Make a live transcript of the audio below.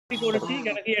করেছি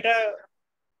কেন কি এটা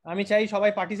আমি চাই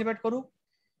সবাই পার্টিসিপেট করুক।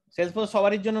 সেলসফোর্স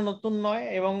সবারই জন্য নতুন নয়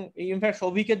এবং ইনফ্যাক্ট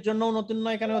সৌভিকের জন্যও নতুন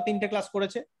নয়, কেন 3টে ক্লাস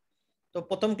করেছে। তো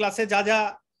প্রথম ক্লাসে যা যা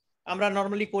আমরা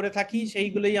নর্মালি করে থাকি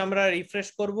সেইগুলোই আমরা রিফ্রেশ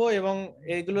করব এবং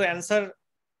এইগুলো অ্যান্সার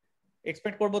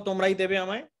এক্সপেক্ট করব তোমরাই দেবে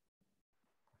আমায়।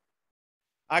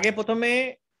 আগে প্রথমে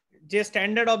যে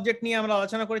স্ট্যান্ডার্ড অবজেক্ট নিয়ে আমরা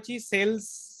আলোচনা করেছি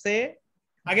সেলসে,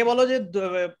 আগে বলো যে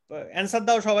অ্যান্সার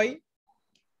দাও সবাই,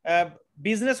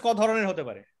 বিজনেস ক ধরনের হতে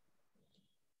পারে?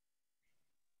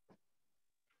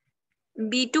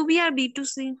 B2B আর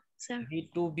B2C স্যার।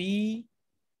 B2B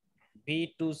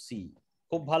B2C,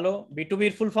 খুব ভালো। B2B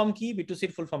এর ফুল ফর্ম কি, B2C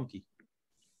এর ফুল ফর্ম কি?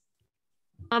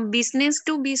 বিজনেস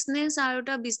টু বিজনেস আর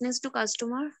ওটা business to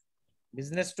customer.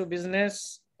 Business to business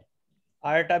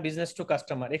আর এটা বিজনেস টু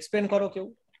কাস্টমার। এক্সপ্লেন করো কেউ।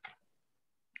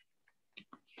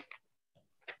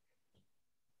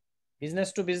 বিজনেস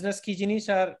টু বিজনেস কি জিনিস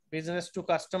আর বিজনেস টু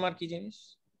কাস্টমার কি জিনিস?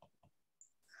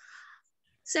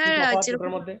 স্যার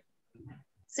যেরকম মধ্যে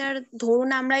স্যার ধরুন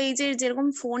আমরা এই যে যেরকম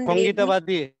ফোন সঙ্গীতা বাদ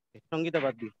দিয়ে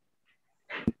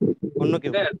অন্য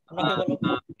কেউ।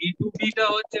 B2B টা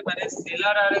হচ্ছে মানে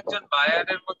সেলার আর একজন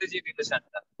বায়ারের মধ্যে যে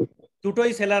রিলেশনটা,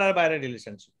 দুটোই সেলার আর বায়ারের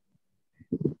রিলেশনশিপ।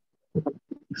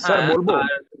 স্যার বলবো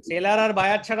সেলার আর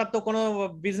বায়ার ছাড়া তো কোনো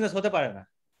বিজনেস হতে পারে না।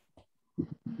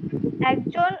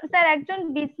 একজন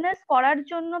বিজনেস করার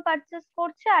জন্য পারচেজ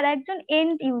করছে আর একজন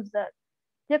এন্ড ইউজার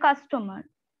যে কাস্টমার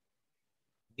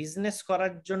বিজনেস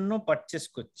করার জন্য পারচেজ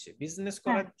করছে। বিজনেস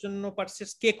করার জন্য পারচেজ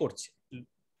কে করছে?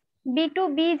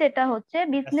 B2B যেটা হচ্ছে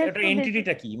বিজনেস টু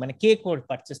এন্টিটিটা কি, মানে কে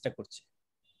পারচেজটা করছে?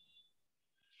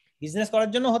 বিজনেস করার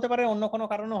জন্য হতে পারে, অন্য কোনো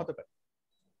কারণেও হতে পারে।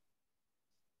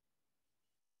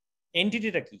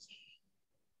 এন্টিটিটা কি?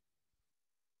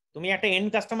 তুমি একটা এন্ড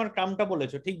কাস্টমার টার্মটা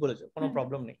বলেছো, ঠিক বলেছো, কোনো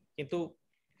প্রবলেম নেই, কিন্তু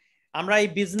আমরা এই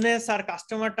বিজনেস আর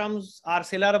কাস্টমার টার্মস আর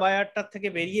সেলার বায়ারটার থেকে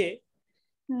বেরিয়ে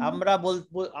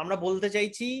আমরা বলতে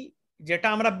চাইছি যেটা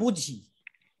আমরা বুঝি,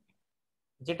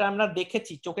 যেটা আমরা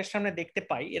দেখেছি, চোখের সামনে দেখতে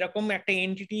পাই, এরকম একটা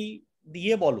এন্টিটি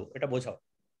দিয়ে বলো, এটা বোঝাও,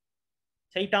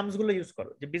 সেই টার্মস গুলো ইউজ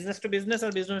করো। যে business to business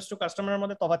R business to কাস্টমারের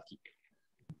মধ্যে তফাৎ কি?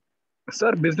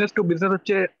 স্যার বিজনেস টু বিজনেস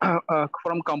হচ্ছে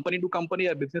from company to company,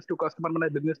 R business to customer মানে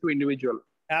business to individual.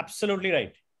 Absolutely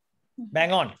right, bang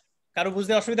on. কারো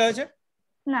বুঝতে অসুবিধা হয়েছে?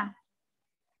 না।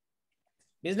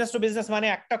 বিজনেস টু বিজনেস মানে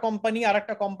একটা কোম্পানি আর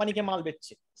একটা কোম্পানিকে মাল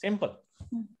বেচছে, সিম্পল,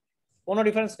 কোনো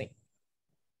ডিফারেন্স নেই।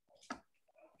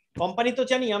 কোম্পানি তো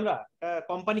জানি আমরা,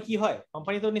 কোম্পানি কি হয়,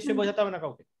 কোম্পানি তো নিশ্চয়ই বোঝাতে হবে না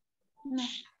কাউকে,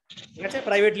 ঠিক আছে?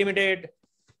 প্রাইভেট লিমিটেড,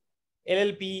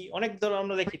 এলএলপি, অনেক ধরনের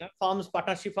আমরা দেখি না, ফার্মস,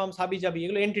 পার্টনারশিপ ফার্মস, হাবি জাবি,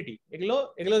 এগুলো এন্টিটি, এগুলো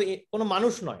কোনো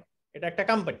মানুষ নয়, এটা একটা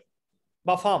কোম্পানি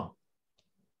বা ফার্ম।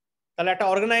 তাহলে একটা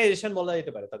অর্গানাইজেশন বলা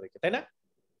যেতে পারে তাদেরকে, তাই না?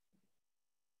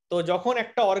 তো যখন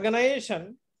একটা অর্গানাইজেশন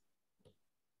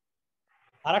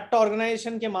আর একটা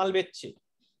অর্গানাইজেশনকে মাল বেচছে,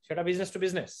 সেটা বিজনেস টু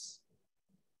বিজনেস।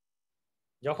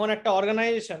 যখন একটা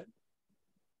অর্গানাইজেশন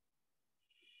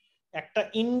একটা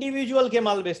ইন্ডিভিজুয়ালকে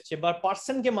মাল বেচছে বা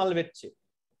পার্সনকে মাল বেচছে,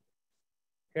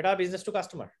 সেটা বিজনেস টু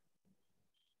কাস্টমার।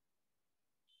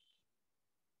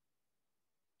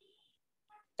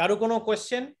 কারো কোনো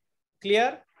কোয়েশ্চেন?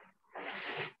 ক্লিয়ার?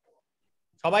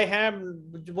 সবাই হ্যাঁ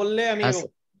বললে আমি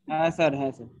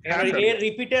এর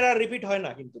রিপিটের আর রিপিট হয়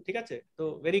না কিন্তু, ঠিক আছে? তো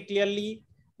ভেরি ক্লিয়ারলি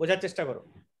বোঝার চেষ্টা করো।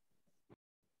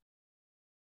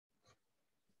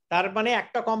 তার মানে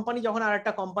একটা কোম্পানি যখন আর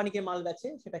একটা কোম্পানিকে মাল বেচে,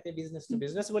 সেটাকে বিজনেস টু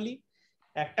বিজনেস বলি।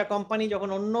 একটা কোম্পানি যখন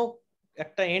অন্য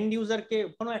একটা এন্ড ইউজারকে,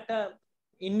 কোনো একটা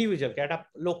ইন্ডিভিজুয়ালকে, একটা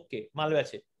লোককে মাল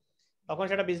বেচে, তখন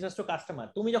সেটা বিজনেস টু কাস্টমার।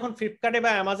 তুমি যখন ফ্লিপকার্টে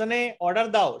বা অ্যামাজনে অর্ডার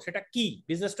দাও, সেটা কি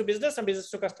business to business R business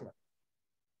to customer?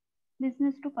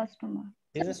 Business to customer.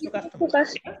 Business to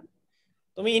customer.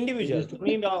 তুমি ইন্ডিভিজুয়াল,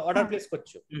 তুমি অর্ডার প্লেস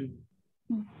করছো,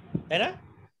 তাই না?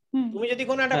 তুমি যদি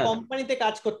কোনো একটা কোম্পানিতে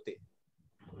কাজ করতে,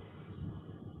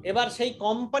 এবার সেই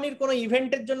কোম্পানির কোনো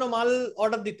ইভেন্টের জন্য মাল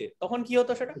অর্ডার দিতে, তখন কি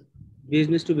হতো? সেটা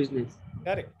বিজনেস টু বিজনেস।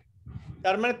 কারেক্ট।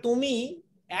 তার মানে তুমি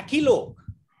একই লোক,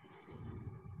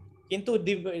 কিন্তু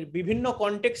বিভিন্ন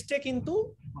কনটেক্সটে কিন্তু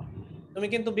তুমি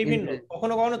কিন্তু বিভিন্ন,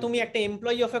 কখনো কখনো তুমি একটা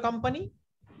এমপ্লয়ি অফ এ কোম্পানি,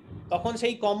 তখন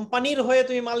সেই কোম্পানির হয়ে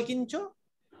তুমি মাল কিনছো,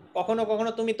 কখনো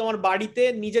কখনো তুমি তোমার বাড়িতে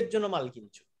নিজের জন্য মাল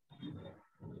কিনছো।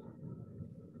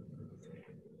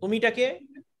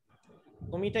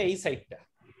 তুমিটা এই সাইডটা।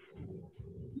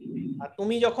 আর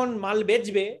তুমি যখন মাল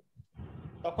বেচবে,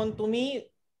 তখন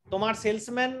তোমার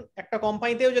সেলসম্যান একটা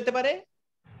কোম্পানিতেও যেতে পারে,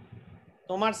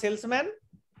 তোমার সেলসম্যান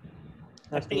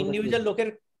একটা ইন্ডিভিজুয়াল লোকের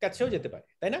কাছেও যেতে পারে,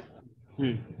 তাই না?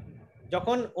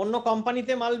 যখন অন্য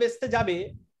কোম্পানিতে মাল বেচতে যাবে,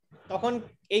 তখন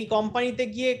এই কোম্পানিতে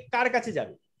গিয়ে কার কাছে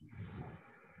যাবে?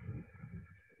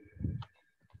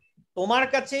 তোমার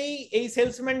কাছেই এই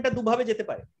সেলসম্যানটা দুভাবে যেতে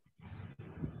পারে।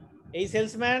 এই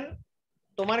সেলসম্যান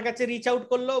তোমার কাছে রিচ আউট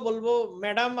করলো, বলবো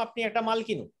ম্যাডাম আপনি একটা মাল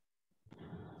কিনুন।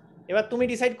 এবার তুমি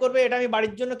ডিসাইড করবে এটা আমি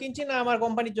বাড়ির জন্য কিনছি না আমার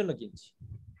কোম্পানির জন্য কিনছি।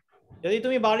 যদি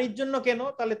তুমি বাড়ির জন্য কেনো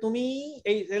তাহলে তুমি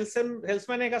এই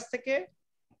সেলসম্যানের কাছ থেকে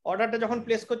অর্ডারটা যখন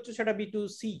প্লেস করছো সেটা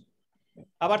B2C।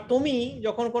 আবার তুমি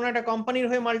যখন কোনো একটা কোম্পানির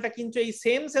হয়ে মালটা কিনছো এই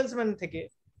সেম সেলসম্যান থেকে,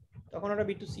 তখন ওটা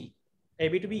B2C, এই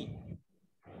B2B।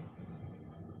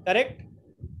 কারেক্ট?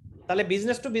 তাহলে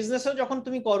বিজনেস টু বিজনেসও যখন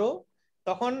তুমি করো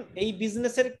তখন এই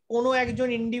বিজনেসের কোনো একজন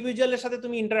ইন্ডিভিজুয়ালের সাথে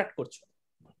তুমি ইন্টারঅ্যাক্ট করছো,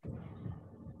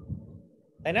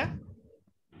 তাই না?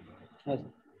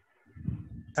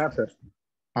 হ্যাঁ স্যার।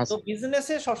 তো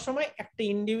বিজনেসে সবসময় একটা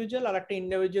ইন্ডিভিজুয়াল আর একটা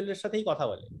ইন্ডিভিজুয়ালের সাথেই কথা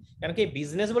বলে, কারণ কি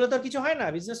বিজনেস বলে তো আর কিছু হয় না,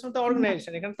 বিজনেস মানে তো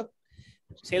অর্গানাইজেশন। এখানে তো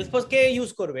সেলসফোর্স কে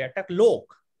ইউজ করবে? একটা লোক।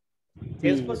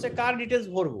 সেলসফোর্সে কার ডিটেলস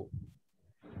ভরবো?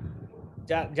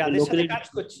 যাদের সাথে কাজ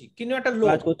করছি, কিন্তু একটা লোক।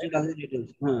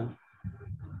 হ্যাঁ।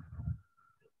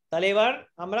 তাহলে এবার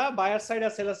আমরা বায়ার সাইড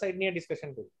আর সেলার সাইড নিয়ে ডিসকাশন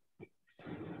করি।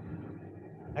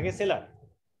 আগে সেলার,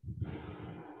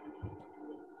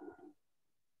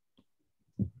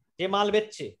 যে মাল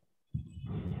বেচছে,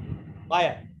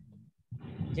 বায়ার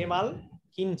যে মাল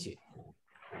কিনছে,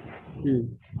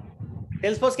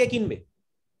 সেলসফোর্স কে কিনবে?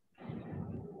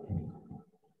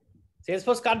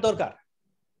 সেলসফোর্স কার দরকার?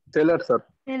 Seller sir.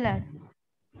 সেলার।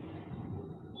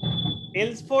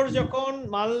 সেলসফোর্স যখন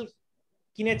মাল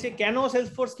কিনেছে, কেন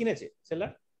সেলসফোর্স কিনেছে?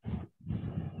 সেলার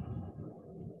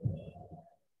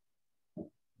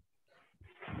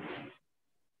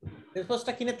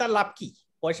সেলসফোর্সটা কিনে তার লাভ কি?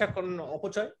 পয়সা কোন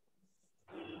অপচয়,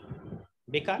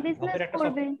 বেকার, বিজনেস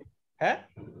করবে। হ্যাঁ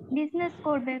বিজনেস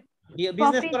করবে।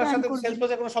 বিজনেস করার সাথে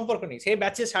সেলসফোর্সের কোনো সম্পর্ক নেই। সে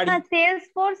ব্যাচে শাড়ি। না,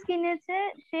 সেলসফোর্স কিনেছে,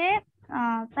 সে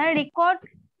তার রেকর্ড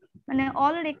মানে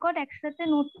অল রেকর্ড একসাথে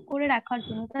নোট করে রাখার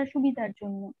জন্য, তার সুবিধার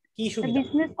জন্য। কি সুবিধা?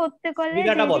 বিজনেস করতে গেলে যে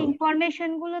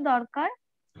ইনফরমেশন গুলো দরকার,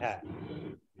 হ্যাঁ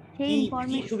সেই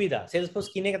কি সুবিধা? সেলসফোর্স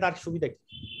কিনে তার সুবিধা কি?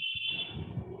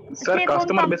 স্যার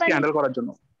কাস্টমার বেসকে হ্যান্ডেল করার জন্য।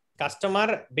 কাস্টমার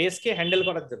বেসকে হ্যান্ডেল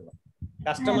করার জন্য।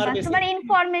 কাস্টমার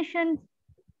ইনফরমেশন,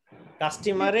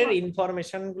 কাস্টমারের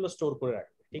ইনফরমেশন গুলো স্টোর করে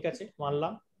রাখবে। ঠিক আছে,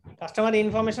 মানলাম। কাস্টমার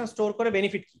ইনফরমেশন স্টোর করে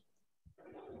বেনিফিট কি?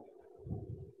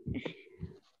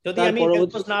 যদি আমি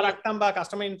সেলসফোর্স না রাখতাম বা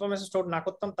কাস্টমার ইনফরমেশন স্টোর না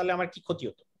করতাম তাহলে আমার কি ক্ষতি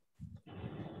হতো?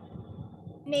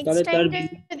 নেক্সট টাইম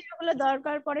যদি ওগুলো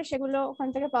দরকার পড়ে সেগুলো ওখান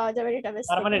থেকে পাওয়া যাবে ডেটাবেস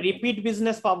থেকে। তার মানে রিপিট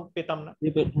বিজনেস পেতাম না।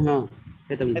 হ্যাঁ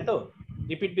পেতাম না। তাই তো?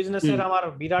 রিপিট বিজনেসের আমার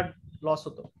বিরাট লস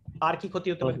হতো। আর কি ক্ষতি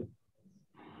হতে পারে?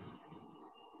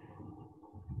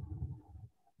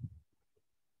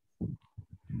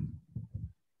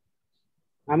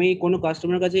 আমি কোনো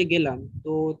কাস্টমারের কাছে গেলাম,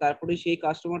 তো তারপরে সেই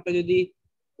কাস্টমারটা যদি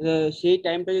সেই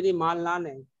টাইমটা যদি মাল না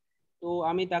নেয়, তো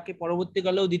আমি তাকে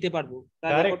পরবর্তীকালেও দিতে পারবো,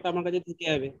 তার রেকর্ডটা আমার কাছে থেকে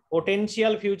যাবে।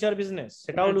 পোটেনশিয়াল ফিউচার বিজনেস,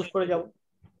 সেটাও লুজ করে যাব।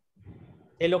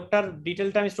 এই লোকটার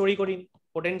ডিটেলটা আমি স্টোরি করি,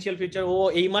 পোটেনশিয়াল ফিউচার, ও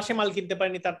এই মাসে মাল কিনতে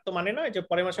পারেনি তার তো মানে নয় যে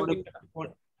পরের মাসে কিনবে না।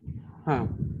 হ্যাঁ,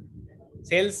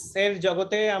 সেলস এর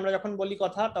জগতে আমরা যখন বলি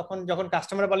কথা, তখন যখন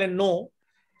কাস্টমার বলে নো,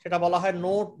 সেটা বলা হয়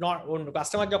নো নট।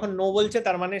 কাস্টমার যখন নো বলছে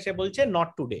তার মানে সে বলছে নট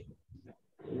টুডে।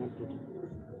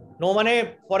 নো মানে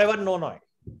ফরএভার নো নয়।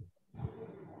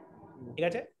 ঠিক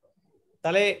আছে?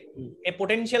 তাহলে এই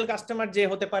পোটেনশিয়াল কাস্টমার যে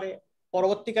হতে পারে,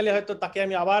 পরবর্তীকালে হয়তো তাকে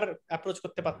আমি আবার অ্যাপ্রোচ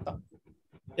করতে পারতাম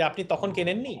যে আপনি তখন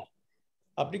কেনেননি,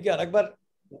 আপনি কি আরেকবার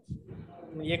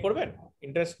ইয়ে করবেন,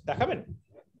 ইন্টারেস্ট দেখাবেন?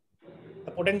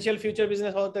 পোটেনশিয়াল ফিউচার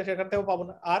বিজনেস হতে সেখান থেকেও পাবো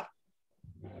না।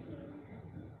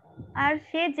 আর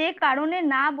সে যে কারণে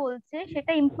না বলছে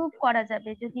সেটা ইমপ্রুভ করা যাবে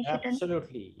যদি সেটা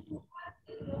অ্যাবসলিউটলি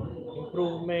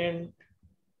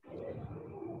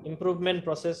ইমপ্রুভমেন্ট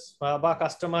প্রসেস বা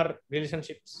কাস্টমার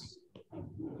রিলেশনশিপস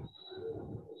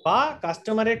বা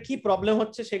কাস্টমারের কি প্রবলেম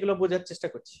হচ্ছে সেগুলো বোঝার চেষ্টা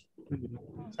করছি,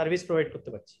 সার্ভিস প্রোভাইড করতে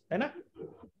পারছি, তাই না?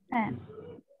 হ্যাঁ,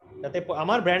 যাতে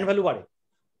আমার ব্র্যান্ড ভ্যালু বাড়ে।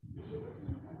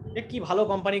 যে কি ভালো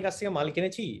কোম্পানির কাছ থেকে মাল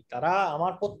কিনেছি, তারা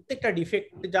আমার প্রত্যেকটা ডিফেক্ট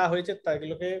যা হয়েছে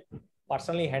তাগুলোকে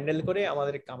পার্সোনালি হ্যান্ডেল করে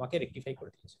আমাকে রেকটিফাই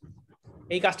করে দিয়েছে।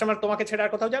 এই কাস্টমার তোমাকে ছেড়ে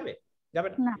আর কোথাও যাবে? যাবে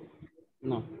না।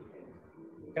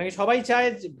 কারণ সবাই চায়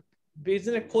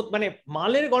বিজনেস মানে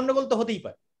মালের গন্ডগোল তো হতেই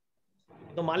পারে,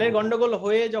 তো মালের গন্ডগোল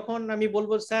হয়ে যখন আমি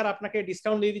বলবো স্যার আপনাকে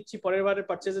ডিসকাউন্ট দিয়ে দিচ্ছি পরের বারের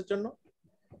পারচেজের জন্য,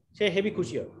 সে হেভি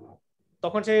খুশি হবে।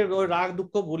 তখন সে ওই রাগ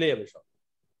দুঃখ ভুলে যাবে সব,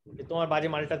 যে তোমার বাজে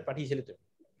মালটা পাঠিয়েছিলে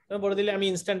তুমি বলে দিলে আমি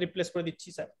ইনস্ট্যান্ট রিপ্লেস করে দিচ্ছি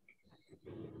স্যার।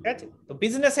 ঠিক আছে? তো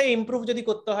বিজনেসে ইমপ্রুভ যদি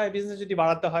করতে হয়, বিজনেস যদি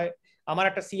বাড়াতে হয়, আমার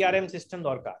একটা সিআরএম সিস্টেম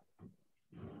দরকার।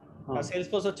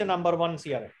 সেলসফোর্স হচ্ছে নাম্বার 1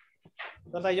 সিআরএম,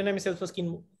 তো তাই জন্য আমি সেলসফোর্স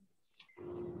কিনবো।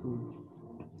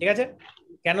 ঠিক আছে?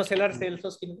 কেন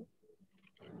সেলসফোর্স কিনবো?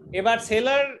 এবার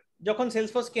সেলার যখন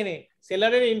সেলসফোর্স কেনে,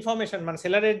 সেলারের ইনফরমেশন মানে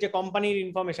সেলারের যে কোম্পানির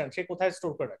ইনফরমেশন সে কোথায়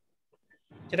স্টোর করে রাখে,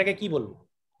 সেটাকে কি বলবো?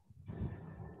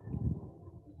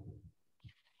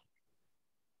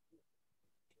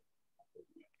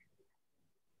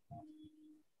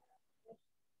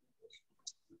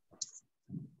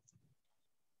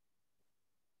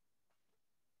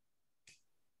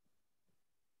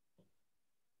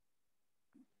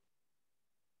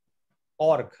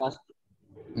 অর্গ।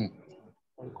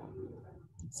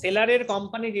 সেলারের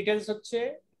কোম্পানি ডিটেলস হচ্ছে,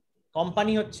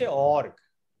 কোম্পানি হচ্ছে অর্গ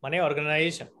মানে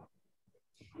অর্গানাইজেশন।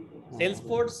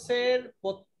 সেলসফোর্সের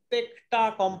প্রত্যেকটা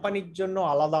কোম্পানির জন্য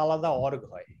আলাদা আলাদা অর্গ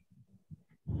হয়।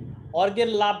 অর্গের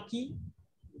লাভ কি?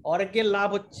 অর্গের লাভ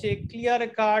হচ্ছে clear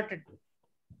cut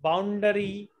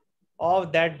boundary of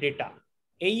that data.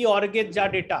 এই অর্গের যা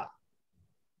ডেটা,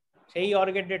 সেই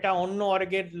অর্গের ডেটা অন্য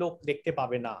অর্গের লোক দেখতে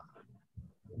পাবে না।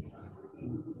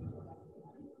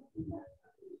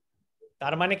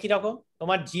 তার মানে কি রকম?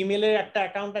 তোমার জিমেলের একটা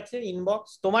অ্যাকাউন্ট আছে,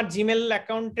 ইনবক্স। তোমার জিমেল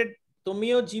অ্যাকাউন্টের,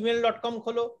 তুমিও gmail.com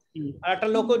খোলো, আর একটা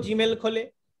লোকও জিমেল খোলে,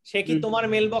 সে কি তোমার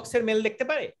মেল বক্সের মেল দেখতে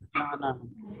পারে?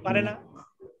 পারে না।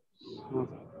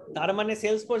 তার মানে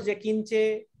সেলসফোর্স যে কিনছে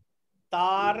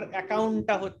তার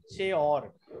অ্যাকাউন্টটা হচ্ছে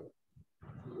অর্গ,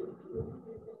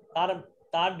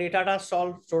 তার ডেটাটা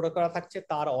সলভ স্টোর করা থাকছে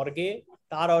তার অর্গে,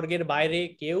 তার অর্গের বাইরে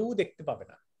কেউ দেখতে পাবে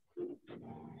না।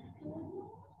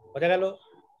 বোঝা গেল?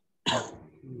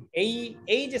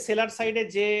 এই যে সেলার সাইডে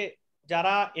যে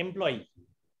যারা এমপ্লয়ি,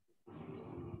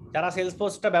 যারা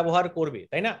সেলসফোর্সটা ব্যবহার করবে,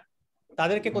 তাই না,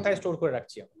 তাদেরকে কোথায় স্টোর করে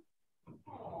রাখছি আমরা?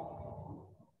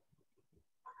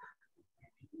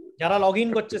 যারা লগ ইন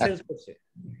করছে সেলসফোর্সে,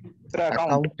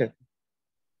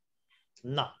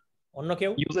 না, অন্য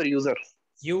কেউ?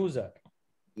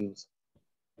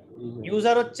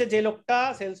 ইউজার হচ্ছে যে লোকটা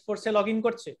সেলসফোর্সে লগ ইন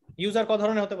করছে। ইউজার কত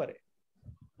ধরনের হতে পারে?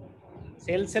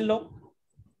 সেলসের লোক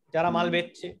যারা মাল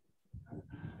বেচছে,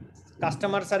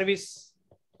 কাস্টমার সার্ভিস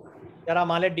যারা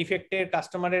মালের ডিফেক্টের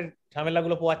কাস্টমারের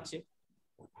ঝামেলাগুলো পোয়াচ্ছে,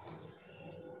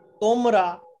 তোমরা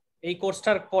এই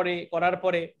কোর্সটার করার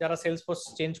পরে যারা সেলসফোর্স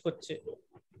চেঞ্জ করছে,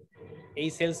 এই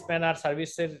সেলসম্যান আর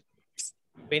সার্ভিসের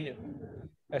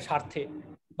স্বার্থে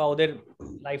বা ওদের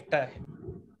লাইফটা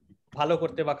ভালো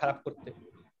করতে বা খারাপ করতে,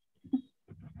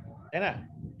 তাই না?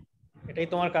 এটাই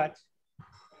তোমার কাজ।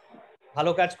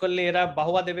 ভালো কাজ করলে এরা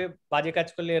বাহবা দেবে, বাজে কাজ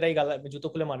করলে এরাই জুতো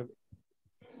খুলে মারবে।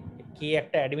 কি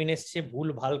একটা অ্যাডমিন এসছে, ভুল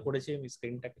ভাল করেছে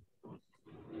স্ক্রিনটাকে।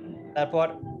 তারপর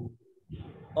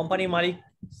কোম্পানি মালিক,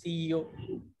 সিইও,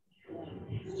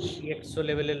 সিএক্সও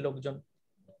লেভেলের লোকজন,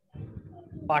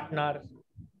 পার্টনার,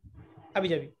 হাবি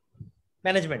যাবি,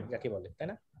 ম্যানেজমেন্ট যাকে বলে, তাই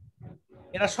না?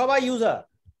 এরা সবাই ইউজার।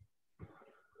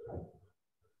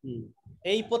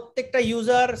 এই প্রত্যেকটা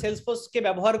ইউজার সেলসফোর্সকে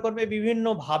ব্যবহার করবে বিভিন্ন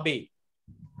ভাবে।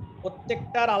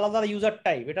 প্রত্যেকটার আলাদা ইউজার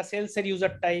টাইপ। এটা সেলসের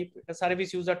ইউজার টাইপ, এটা service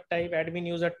user type, admin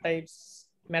user type,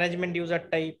 management user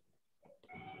type.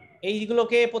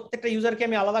 এইগুলোকে প্রত্যেকটা ইউজারকে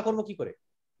আমি আলাদা করব কি করে?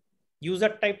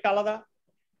 ইউজার টাইপটা আলাদা।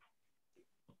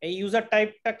 এই ইউজার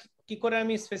টাইপটা কি করে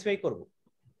আমি স্পেসিফাই করব?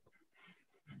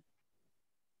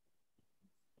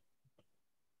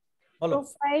 বলো।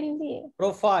 প্রোফাইল দিয়ে।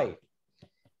 প্রোফাইল।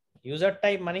 ইউজার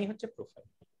টাইপ মানেই হচ্ছে প্রোফাইল।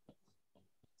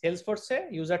 সেলসফোর্সে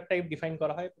ইউজার টাইপ ডিফাইন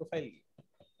করা হয় প্রোফাইল দিয়ে।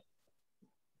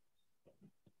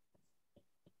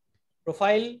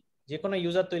 প্রোফাইল যে কোনো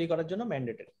ইউজার তৈরি করার জন্য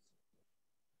ম্যান্ডেটরি।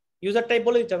 ইউজার টাইপ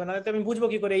বলে দিতে হবে, না আমি বুঝবো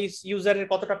কি করে এই ইউজারের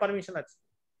কতটা পারমিশন আছে,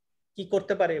 কি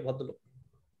করতে পারে ভদ্রলোক।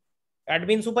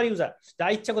 অ্যাডমিন সুপার ইউজার, যা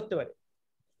ইচ্ছা করতে পারে।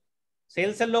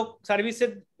 সেলসের লোক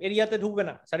সার্ভিসের এরিয়াতে ঢুকবে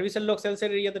না, সার্ভিসের লোক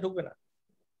সেলসের এরিয়াতে ঢুকবে না।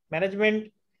 ম্যানেজমেন্ট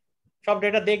সব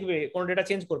ডেটা দেখবে, কোনো ডেটা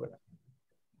চেঞ্জ করবে না,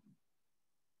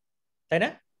 তাই না?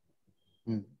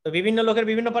 তো বিভিন্ন লোকের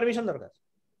বিভিন্ন পারমিশন দরকার,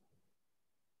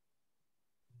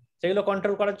 সেগুলো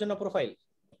কন্ট্রোল করার জন্য প্রোফাইল।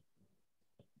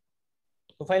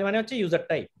 প্রোফাইল মানে হচ্ছে ইউজার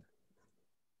টাইপ।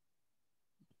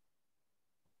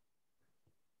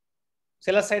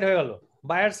 সেলার সাইড হয়ে গেল।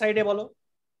 বায়ার সাইডে বলো।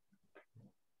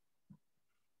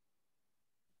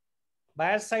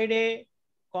 বায়ার সাইডে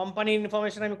কোম্পানির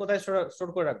ইনফরমেশন আমি কোথায় স্টোর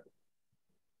করে রাখবো?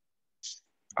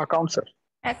 Account sir.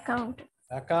 Account.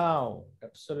 Account,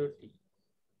 absolutely.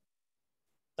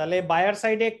 তাহলে বায়ার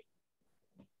সাইডে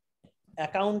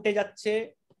অ্যাকাউন্টে যাচ্ছে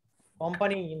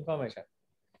কোম্পানি ইনফরমেশন।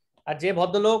 আর যে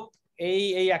ভদ্রলোক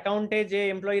এই অ্যাকাউন্টে যে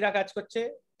এমপ্লয়িরা কাজ করছে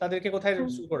তাদেরকে কোথায়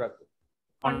স্টোর করে রাখবো?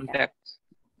 কন্ট্যাক্ট।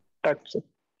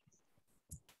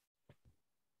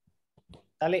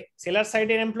 তাহলে সেলার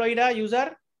সাইডের এমপ্লয়িরা ইউজার,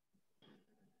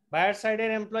 বায়ার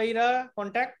সাইডের এমপ্লয়িরা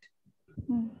কন্ট্যাক্ট,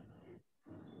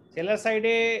 সেলার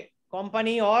সাইডে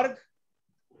কোম্পানি অর্গ,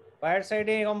 বায়ার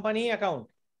সাইডে company account.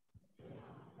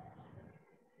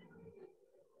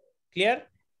 Clear?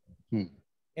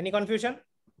 Any confusion?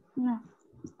 না।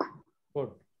 গুড।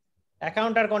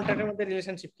 অ্যাকাউন্ট আর কন্ট্যাক্টের মধ্যে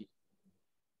রিলেশনশিপ কি?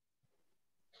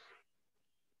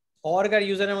 অর্গ আর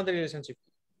ইউজারের মধ্যে রিলেশনশিপ কি?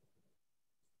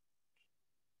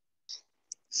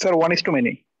 Sir, one is to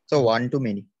many. So one to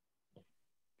many.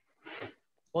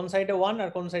 কোন সাইডে ওয়ান আর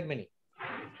কোন side many?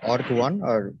 org 1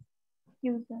 or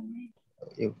username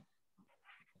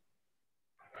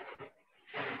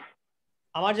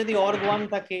আমার যদি org 1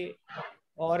 থাকে,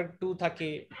 org 2 থাকে,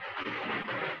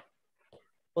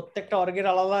 প্রত্যেকটা অর্গের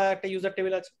আলাদা একটা ইউজার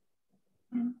টেবিল আছে।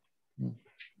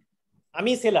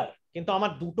 আমি সেলার, কিন্তু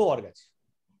আমার দুটো অর্গ আছে,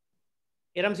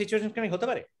 এরকম সিচুয়েশন কি হতে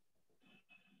পারে?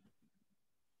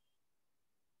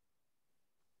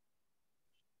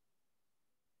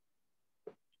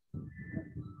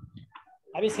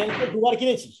 আমি সেলফে দুবার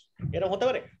কিনেছি, এরকম হতে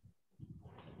পারে?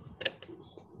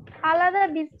 আলাদা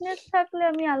বিজনেস থাকলে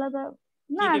আমি আলাদা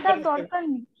না, কি তার difference দরকার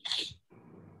নেই।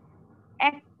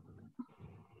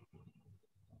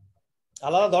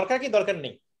 আলাদা দরকার কি দরকার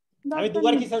নেই? আমি দরকার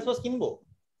দুবার নেই। কি সেলসফোর্স কিনবো?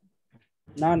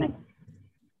 না না,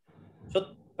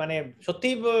 মানে সত্যি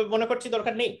মনে করছি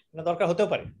দরকার নেই, না দরকার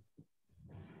হতেও পারে।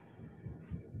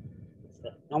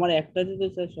 আমার একটাতে তো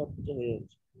স্যার সবকিছু হয়ে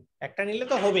যাচ্ছে। একটা নিলে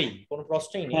তো হবেই, কোনো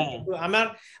প্রশ্নই নেই। হ্যাঁ। কিন্তু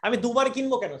আমি দুবার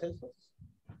কিনবো কেন সেলসফোর্স?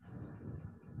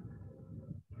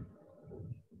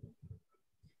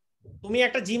 তুমি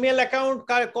একটা জিমেল অ্যাকাউন্ট,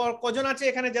 কজন আছে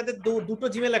এখানে যাদের দুটো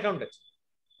জিমেল অ্যাকাউন্ট আছে?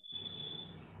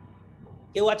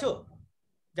 কেউ আছো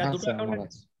যার হ্যাঁ দুটো স্যার অ্যাকাউন্ট আমার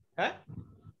আছে? আছে, হ্যাঁ,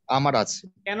 আমার আছে।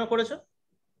 কেন করেছো?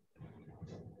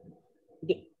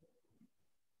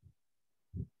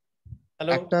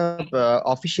 হ্যালো, একটা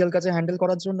অফিসিয়াল কাজে হ্যান্ডেল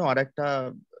করার জন্য আর একটা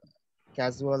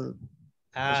ক্যাজুয়াল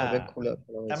হিসেবে খোলা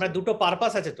তার হয়েছে। মানে দুটো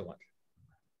পারপাস আছে তোমার।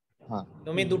 হ্যাঁ,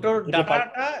 তুমি দুটোর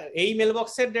ডাটাটা, এই মেল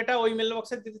বক্সের ডেটা ওই মেল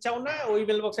বক্সে দিতে চাও না, ওই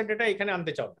মেল বক্সের ডেটা এখানে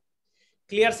আনতে চাও না,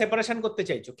 ক্লিয়ার সেপারেশন করতে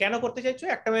চাইছো। কেন করতে চাইছো?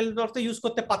 একটা মেল বক্স ইউজ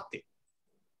করতে পারতে,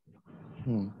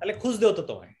 তাহলে খুঁজতে হতো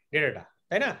তোমায় ডেটাটা,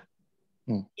 তাই না?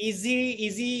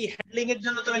 ইজি হ্যান্ডলিং এর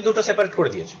জন্য তুমি দুটো সেপারেট করে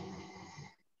দিয়েছো।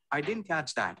 I didn't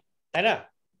catch that. তাই না?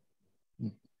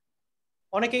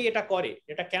 অনেকেই এটা করে।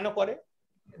 এটা কেন করে?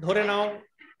 ধরে নাও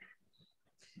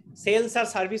সেলস আর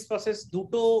সার্ভিস প্রসেস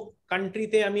দুটো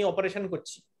কান্ট্রিতে আমি অপারেশন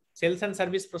করছি, sales and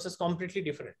service process completely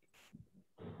different.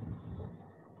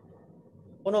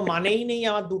 কোনো মানেই নেই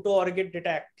আমার দুটো অর্গের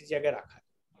ডেটা এক জায়গায় রাখা,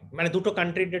 মানে দুটো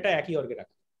কান্ট্রির ডেটা একই অর্গে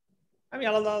রাখা। আমি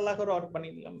আলাদা আলাদা করে অর্গ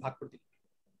বানিয়ে দিলাম, ভাগ করে দিলাম।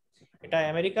 এটা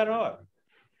আমেরিকার অর্গ,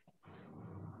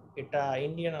 এটা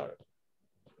ইন্ডিয়ান অর্গ।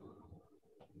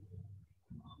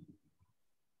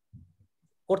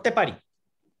 করতে পারি।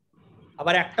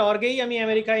 আবার একটা অর্গেই আমি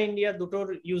আমেরিকা ইন্ডিয়া দুটোর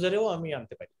ইউজারেও আমি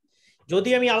আনতে পারি। যদি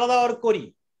আমি আলাদা অর্গ করি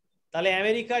তাহলে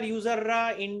আমেরিকার ইউজাররা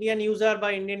ইন্ডিয়ান ইউজার বা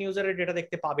ইন্ডিয়ান ইউজারের ডেটা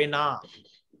দেখতে পাবে না।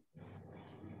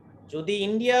 যদি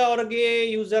ইন্ডিয়া অর্গে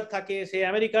ইউজার থাকে, সে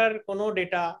আমেরিকার কোনো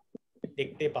ডেটা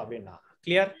দেখতে পাবে না।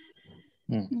 ক্লিয়ার?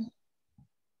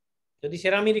 যদি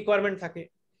সেরামই রিকোয়ারমেন্ট থাকে,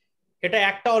 এটা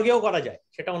একটা অর্গেও করা যায়,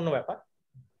 সেটা অন্য ব্যাপার,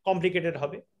 কমপ্লিকেটেড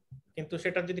হবে। কিন্তু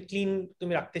সেটা যদি ক্লিন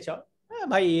তুমি রাখতে চাও, হ্যাঁ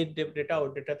ভাই, এর ডেটা ওর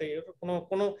ডেটাতে কোনো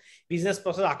কোনো বিজনেস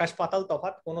প্রসেস আকাশ পাতাল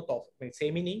তফাৎ, কোনো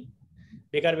সেমই নেই।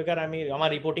 বেকার বেকার আমি আমার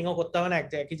রিপোর্টিংও করতে হবে না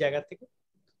একই জায়গা থেকে,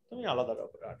 তুমি আলাদা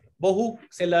করে রাখো। বহু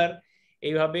সেলার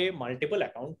এইভাবে মাল্টিপল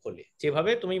অ্যাকাউন্ট খোলে,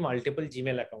 যেভাবে তুমি মাল্টিপল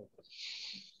জিমেল অ্যাকাউন্ট খোলো।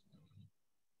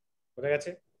 বোঝা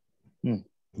গেছে?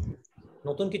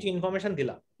 নতুন কিছু ইনফরমেশন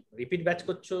দিলাম, রিপিট ব্যাচ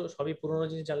করছো, সবই পুরোনো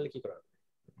জিনিস জানলে কি করা হবে?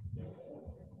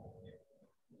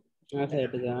 আচ্ছা,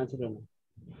 এটা জানা ছিল না।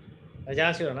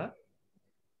 জানা ছিল না?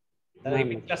 তাহলে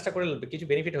রিপিট ক্লাসটা করে কিছু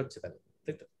বেনিফিট হচ্ছে তাহলে,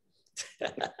 তাই তো?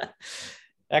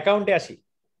 অ্যাকাউন্টে আসি।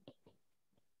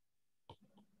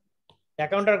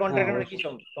 অ্যাকাউন্ট আর কন্ট্রাক্টের মধ্যে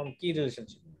কি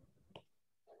রিলেশনশিপ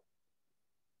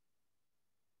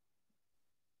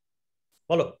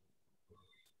বলো?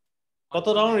 কত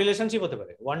ধরনের রিলেশনশিপ হতে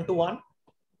পারে? 1 to 1,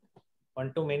 1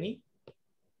 to many,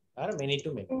 R many to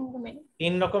many।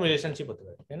 তিন রকম রিলেশনশিপ হতে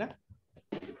পারে, তাই না?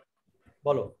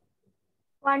 বলো।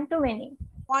 1 to many।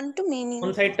 1 to many।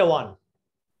 কোন সাইডটা 1?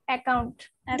 অ্যাকাউন্ট।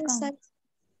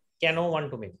 কেন 1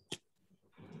 to many?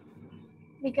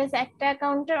 বিকজ একটা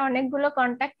অ্যাকাউন্টের অনেকগুলো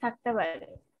কন্টাক্ট থাকতে পারে।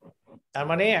 তার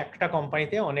মানে একটা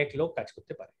কোম্পানিতে অনেক লোক কাজ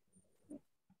করতে পারে,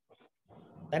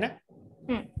 তাই না?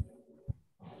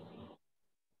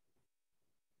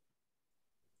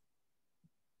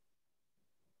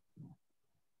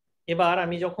 এবার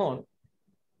আমি যখন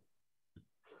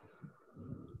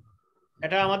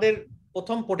এটা আমাদের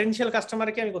প্রথম পোটেনশিয়াল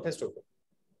কাস্টমারকে আমি কোথায় স্টোর করব?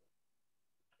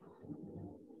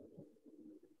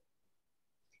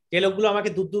 যে লোকগুলো আমাকে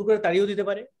দূর দূর করে তাড়িয়েও দিতে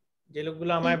পারে, যে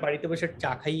লোকগুলো আমায় বাড়িতে বসে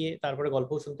চা খাইয়ে তারপরে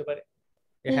গল্পও শুনতে পারে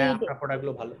যে হ্যাঁ আপনার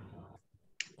প্রোডাক্টগুলো ভালো।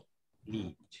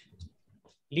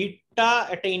 লিডটা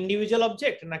একটা ইন্ডিভিজুয়াল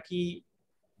অবজেক্ট নাকি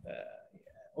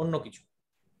অন্য কিছু?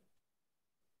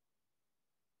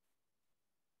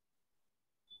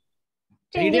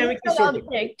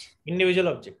 Individual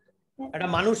object. একটা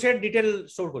মানুষের ডিটেল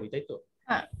স্টোর করি, তাই তো?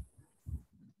 হ্যাঁ।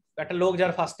 একটা লোক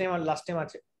যার ফার্স্ট নেম আর লাস্ট নেম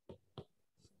আছে,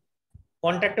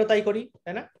 কন্ট্যাক্টেও তাই করি,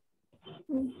 তাই না?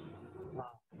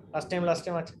 ফার্স্ট টাইম লাস্ট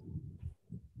টাইম আছে।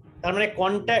 তার মানে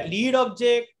contact, lead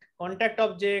object, contact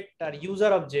object আর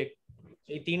ইউজার অবজেক্ট,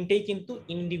 এই তিনটেই কিন্তু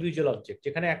ইন্ডিভিজুয়াল অবজেক্ট,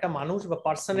 যেখানে একটা মানুষ বা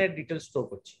পার্সনের ডিটেলস স্টোর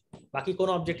করছি। বাকি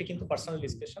কোনো অবজেক্টে কিন্তু পার্সোনাল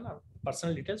ডিসক্রিপশন আর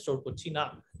পার্সোনাল ডিটেলস স্টোর করছি না।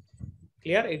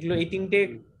 ক্লিয়ার? এগুলো এই তিনটে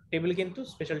টেবিল কিন্তু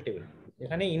স্পেশাল টেবিল,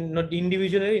 এখানে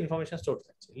ইন্ডিভিজুয়ালের ইনফরমেশন স্টোর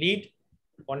থাকছে, লিড,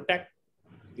 কন্ট্যাক্ট,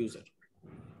 ইউজার।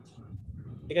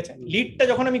 ঠিক আছে? লিডটা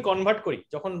যখন আমি কনভার্ট করি,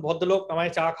 যখন ভদ্রলোক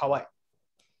আমায় চা খাওয়ায়,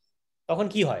 তখন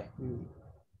কি হয়?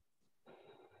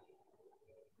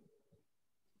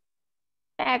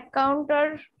 অ্যাকাউন্ট আর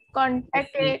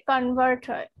কন্ট্যাক্টে কনভার্ট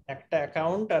হয়। একটা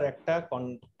অ্যাকাউন্ট আর একটা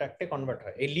কন্ট্যাক্টে কনভার্ট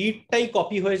হয়। এই লিডটাই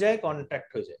কপি হয়ে যায়, কন্ট্যাক্ট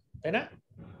হয়ে যায়, তাই না?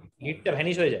 লিডটা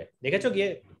ভ্যানিশ হয়ে যায়। দেখেছো গিয়ে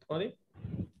কোনদিন?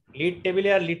 লিড টেবিলে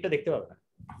আর লিডটা দেখতে পাবে না,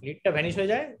 লিডটা ভ্যানিশ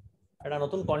হয়ে যায়, একটা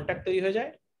নতুন কন্ট্যাক্ট তৈরি হয়ে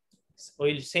যায়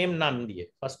ওই সেম নাম দিয়ে,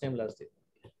 ফার্স্ট নেম লাস্ট দিয়ে।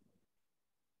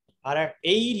 আর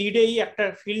এই লিডেই একটা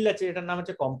ফিল্ড আছে, এটার নাম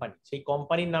হচ্ছে কোম্পানি, সেই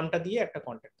কোম্পানির নামটা দিয়ে একটা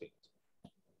কন্ট্যাক্ট তৈরি,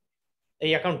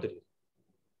 এই অ্যাকাউন্ট তৈরি।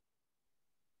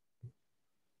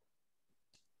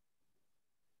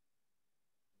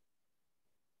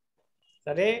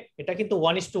 তাহলে এটা কিন্তু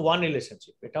 1:1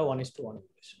 রিলেশনশিপ, এটা 1:1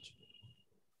 রিলেশনশিপ।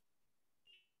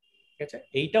 ঠিক আছে?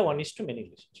 এইটা 1:many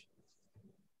রিলেশনশিপ।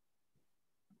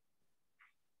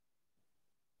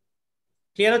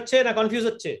 ক্লিয়ার হচ্ছে না কনফিউজ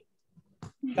হচ্ছে?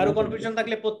 কারো কনফিউশন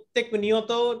থাকলে প্রত্যেক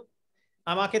নিয়ত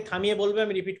আমাকে থামিয়ে বলবে,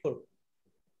 আমি রিপিট করব,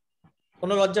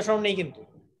 কোনো লজ্জা শরম নেই কিন্তু।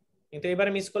 কিন্তু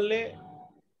এবারে মিস করলে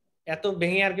এত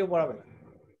ভেঙে আর কেউ পড়াবে না।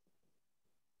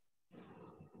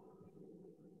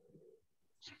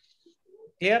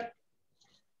 ক্লিয়ার?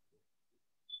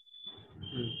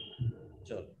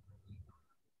 চল,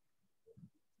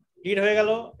 লিড হয়ে গেল।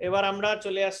 এবার আমরা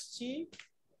চলে আসছি,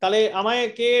 তাহলে আমায়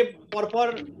কে পরপর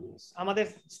আমাদের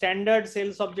স্ট্যান্ডার্ড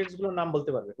সেলস অবজেক্টস গুলোর নাম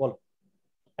বলতে পারবে? বল।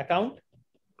 অ্যাকাউন্ট,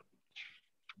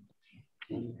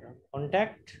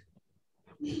 কন্ট্যাক্ট,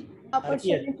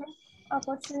 অপরচুনিটি,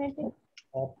 অপরচুনিটি,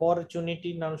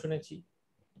 অপরচুনিটির নাম শুনেছি,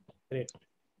 গ্রেট।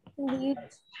 লিড,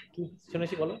 কি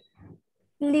শুনেছি বলো?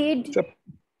 লিড,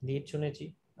 লিড শুনেছি,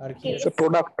 আর কি? Case,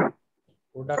 product,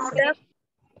 product,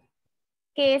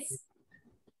 case,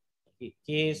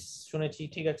 case শুনেছি,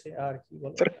 ঠিক আছে। আর কি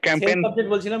বলো? স্যার ক্যাম্পেইন, সেলস অবজেক্ট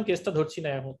বলছিলাম, কেসটা ধরছি না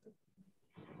এখন।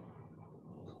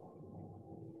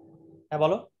 হ্যাঁ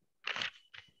বলো।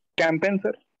 Campaign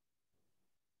sir,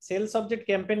 sales object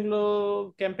campaign গুলো,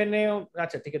 ক্যাম্পেইনে,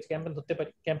 আচ্ছা ঠিক আছে, ক্যাম্পেইন ধরতে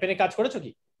পারি। ক্যাম্পেইনে কাজ করেছো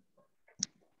কি?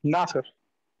 না স্যার।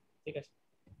 ঠিক আছে,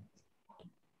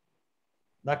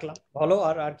 রাখলাম। ভালো।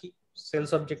 আর আর কি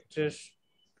সেলস অবজেক্টের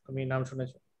তুমি নাম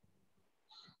শুনেছো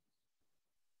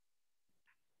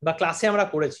বা ক্লাসে আমরা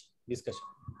করেছি ডিসকাশন?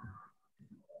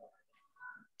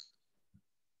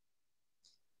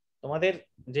 তোমাদের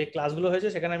যে ক্লাসগুলো হয়েছে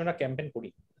সেখানে আমরা ক্যাম্পেইন করি,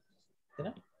 তাই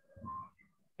না?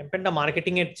 ক্যাম্পেইনটা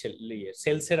মার্কেটিং এর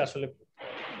সেলস এর আসলে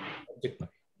অবজেক্ট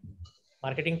নয়,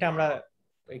 মার্কেটিংটা আমরা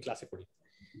এই ক্লাসে করি।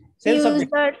 সেলস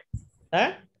অবজেক্ট, ইউজার,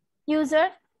 হ্যাঁ ইউজার,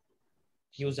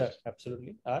 ইউজার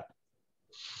অ্যাবসলিউটলি। আর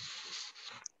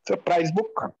স্যার প্রাইস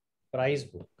বুক, প্রাইস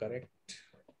বুক, কারেক্ট।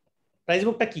 প্রাইস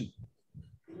বুকটা কি?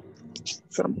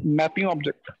 Sir mapping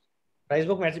object. প্রাইস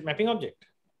বুক ম্যাপিং অবজেক্ট?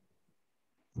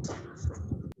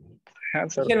 হ্যাঁ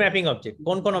স্যার। কিসের ম্যাপিং অবজেক্ট?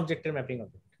 কোন কোন অবজেক্টের ম্যাপিং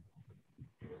অবজেক্ট?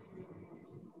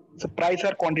 স্যার প্রাইস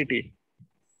আর কোয়ান্টিটি।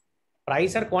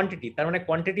 প্রাইস আর কোয়ান্টিটি, তার মানে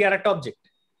কোয়ান্টিটি আর একটা অবজেক্ট?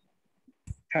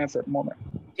 হ্যাঁ স্যার, মনে।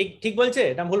 ঠিক ঠিক বলছে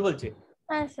না ভুল বলছে?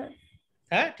 হ্যাঁ স্যার।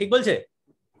 হ্যাঁ ঠিক বলছে।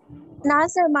 না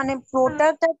স্যার, মানে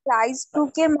প্রোডাক্ট আর প্রাইস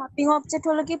বুক এর ম্যাপিং অবজেক্ট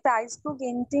হলো কি প্রাইস বুক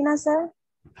এন্ট্রি না স্যার?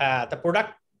 হ্যাঁ, তা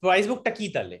প্রোডাক্ট প্রাইস বুকটা কি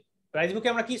তাহলে? প্রাইস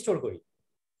বুকে আমরা কি স্টোর করি?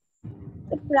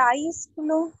 প্রাইস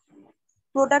গুলো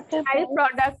প্রোডাক্টের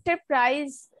প্রোডাক্টের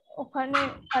প্রাইস ওখানে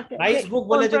আছে। প্রাইস বুক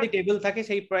বলে যদি টেবিল থাকে,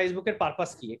 সেই প্রাইস বুকের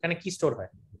পারপাস কি? এখানে কি স্টোর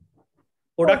হয়?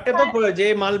 প্রোডাক্টে তো যে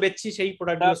মাল বেচছি সেই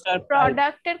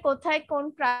প্রোডাক্টের কোথায় কোন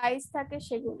প্রাইস থাকে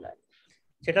সেগুলো,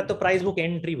 সেটা তো প্রাইস বুক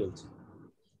এন্ট্রি বলছে।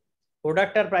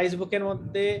 প্রোডাক্ট আর প্রাইস বুকের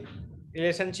মধ্যে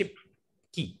রিলেশনশিপ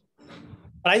কি?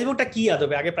 প্রাইস বুকটা কি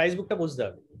আদবে? আগে প্রাইস বুকটা বুঝতে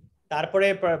হবে, তারপরে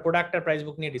প্রোডাক্ট আর প্রাইস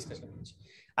বুক নিয়ে ডিসকাশন করছি।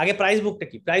 আগে প্রাইস বুকটা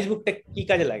কি? প্রাইস বুকটা কি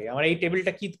কাজে লাগে? আমার এই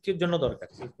টেবিলটা কি জন্য দরকার?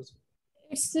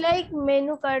 ইটস লাইক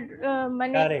মেনু কার্ড,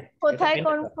 মানে কোথায়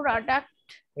কোন প্রোডাক্ট।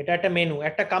 এটা একটা মেনু,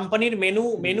 একটা কোম্পানির মেনু।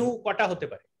 মেনু কটা হতে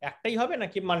পারে? একটাই হবে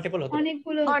নাকি মাল্টিপল হতে পারে?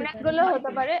 অনেকগুলো হতে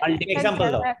পারে। এক্সাম্পল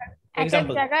দাও। এক এক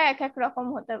জায়গায় এক এক রকম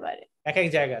হতে পারে। এক এক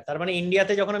জায়গা, তার মানে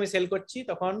ইন্ডিয়াতে যখন আমি সেল করছি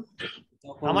তখন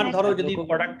আমার ধরো যদি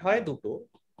প্রোডাক্ট হয় দুটো,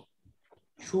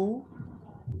 শু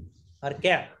আর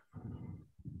ক্যাপ,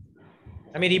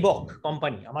 আমি রিবক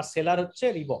কোম্পানি, আমার সেলার হচ্ছে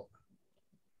রিবক,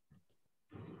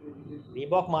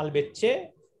 রিবক মাল বেচছে,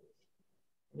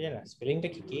 স্পেলিংটা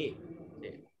কি কে?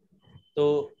 তো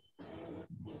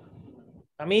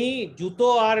আমি জুতো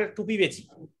আর টুপি বেচি,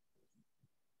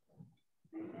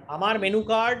 আমার মেনু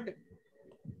কার্ড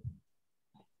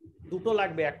দুটো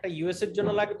লাগবে, একটা ইউএস এর জন্য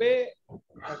লাগবে,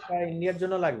 একটা ইন্ডিয়ার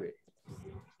জন্য লাগবে।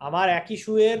 আমার একই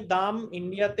শুয়ের দাম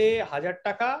ইন্ডিয়াতে 1000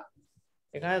 টাকা,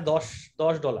 এখানে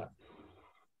 $10,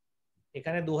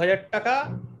 এখানে 2000 টাকা,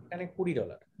 এখানে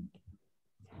 $20।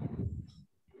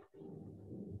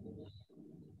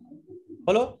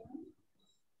 হলো?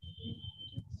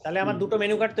 তাহলে আমার দুটো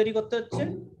মেনু কার্ড তৈরি করতে হচ্ছে।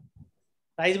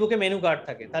 প্রাইস বুকে মেনু কার্ড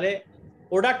থাকে, তাহলে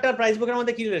প্রোডাক্ট আর প্রাইস বুকের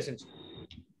মধ্যে কি রিলেশনশিপ?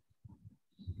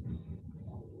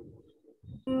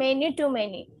 মেনি টু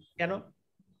মেনি, কেন?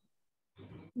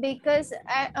 বিকজ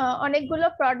অনেকগুলো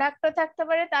প্রোডাক্টও থাকতে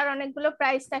পারে, তার অনেকগুলো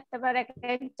প্রাইস থাকতে পারে, এক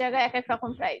এক জায়গায় এক এক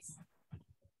রকম প্রাইস।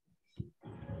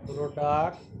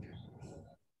 প্রোডাক্ট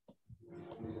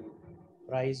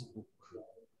প্রাইস বুক,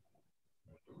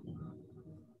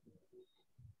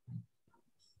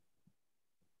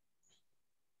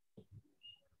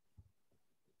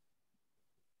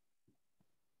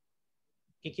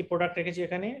 কি কি প্রোডাক্ট রেখেছি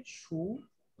এখানে? শু,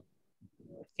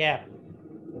 ক্যাপ,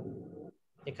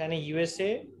 এখানে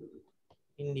ইউএসএ,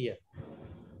 ইন্ডিয়া,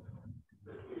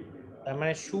 তার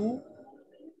মানে শু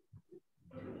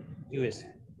ইউএসএ,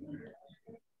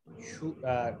 শু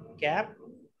ক্যাপ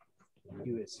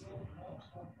ইউএসএ,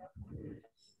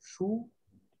 শু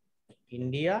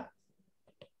ইন্ডিয়া,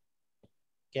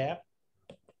 ক্যাপ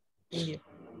ইন্ডিয়া।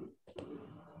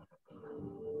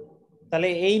 তাহলে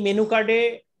এই মেনু কার্ডে,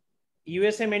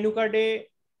 ইউএসএ মেনু কার্ডে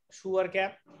শু আর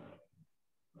ক্যাপ,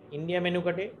 ইন্ডিয়া মেনু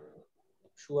কার্ডে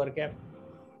শু আর ক্যাপ।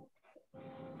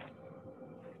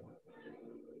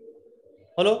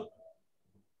 হলো?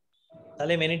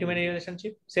 তাহলে মেনি টু মেনি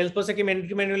রিলেশনশিপ। সেলসফোর্সে কি many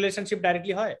two many relationship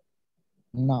directly হয়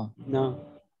না। না,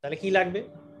 তাহলে কি লাগবে?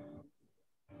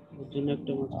 ওর জন্য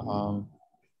একটা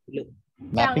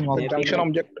mapping junction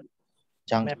object.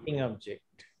 Mapping object.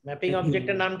 Mapping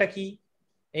অবজেক্টের নামটা কি?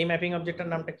 এই ম্যাপিং অবজেক্টের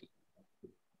নামটা কি?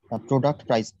 প্রোডাক্ট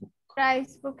প্রাইস বুক। প্রাইস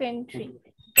বুক এন্ট্রি।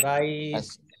 প্রাইস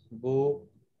বুক।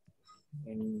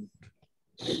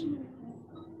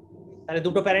 তাহলে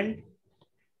দুটো প্যারেন্ট,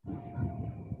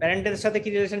 প্যারেন্টের সাথে কি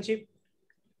রিলেশনশিপ?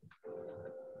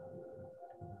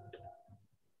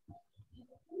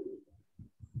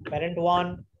 প্যারেন্ট 1,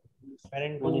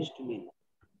 প্যারেন্ট 2,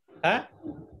 হ্যাঁ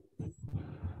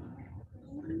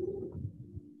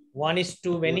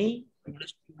 1:many,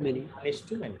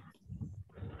 1:many,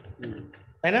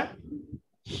 তাই না?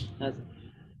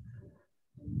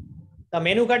 তা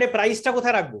মেনু কার্ডে প্রাইসটা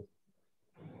কোথায় রাখবো?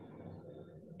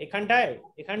 এখানটায়,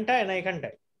 এখানটায় না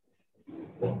এখানটায়?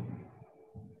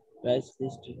 প্রাইস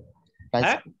লিস্টে।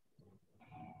 হ্যাঁ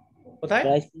কোথায়?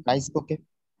 প্রাইস বুকে।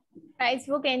 প্রাইস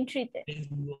বুক এন্ট্রিতে।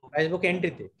 প্রাইস বুক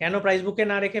এন্ট্রিতে। কেন প্রাইস বুকে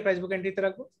না রেখে প্রাইস বুক এন্ট্রিতে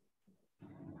রাখবো?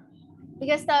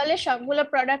 বিকজ তাহলে সবগুলো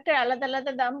প্রোডাক্টের আলাদা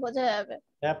আলাদা দাম বোঝা যাবে।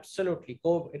 অ্যাবসলিউটলি,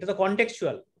 এটা তো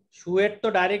কনটেক্সচুয়াল। শুয়ের তো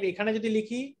ডাইরেক্ট এখানে যদি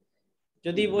লিখি,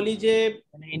 যদি বলি যে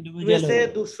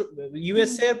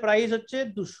ইউএসএ এর প্রাইস হচ্ছে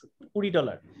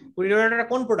 $20, $20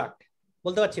 কোন প্রোডাক্ট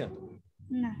বলতে পারছি না।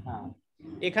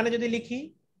 এখানে যদি লিখি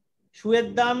শুয়ের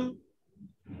দাম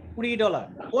 $20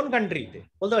 কোন কান্ট্রিতে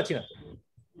বলতে পারছি না।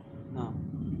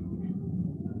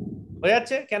 হয়ে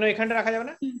যাচ্ছে? কেন এখানটা রাখা যাবে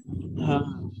না?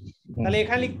 তাহলে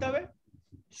এখানে লিখতে হবে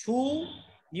শু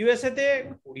ইউএসএ তে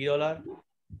 $20,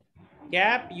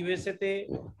 ক্যাপ ইউএসএ তে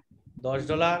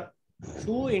 $10,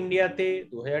 শু ইন্ডিয়াতে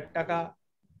 2000 টাকা,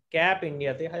 ক্যাপ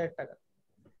ইন্ডিয়াতে 1000 টাকা।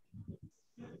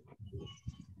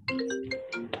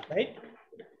 রাইট?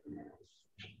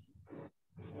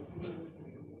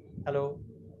 হ্যালো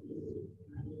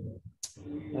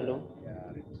হ্যালো,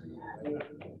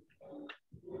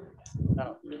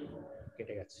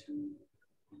 কেটে গেছে।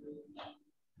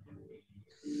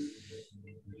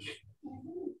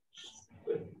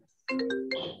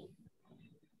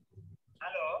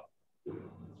 হ্যালো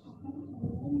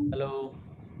হ্যালো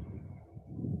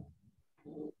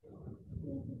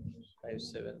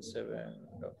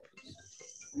 577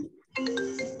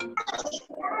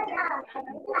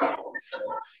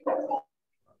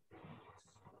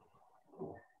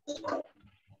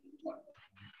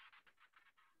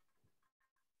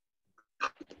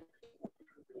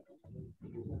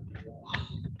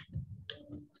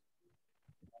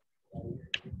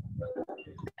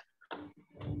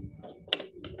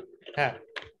 হ্যাঁ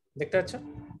দেখতে পাচ্ছ?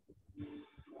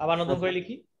 আবার নতুন করে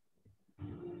লিখি।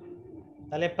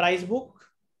 তাহলে প্রাইস বুক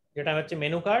যেটা হচ্ছে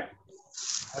মেনু কার্ড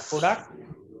আর প্রোডাক্ট,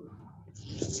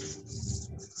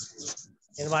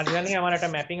 এর মাঝখানে আমার একটা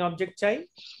ম্যাপিং অবজেক্ট চাই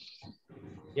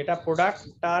যেটা প্রোডাক্ট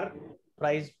আর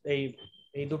প্রাইস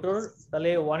এই দুটোর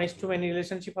তাহলে 1:many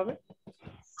রিলেশনশিপ হবে।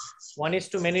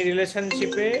 1:many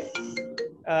রিলেশনশিপে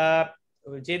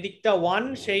যে দিকটা 1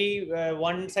 সেই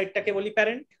 1 সাইডটাকে বলি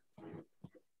প্যারেন্ট।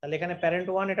 তাহলে এখানে প্যারেন্ট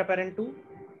 1, এটা প্যারেন্ট 2,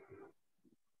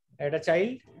 এটা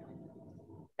চাইল্ড।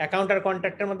 অ্যাকাউন্ট আর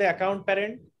কন্ট্যাক্টের মধ্যে অ্যাকাউন্ট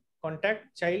প্যারেন্ট, কন্ট্যাক্ট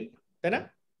চাইল্ড, তাই না?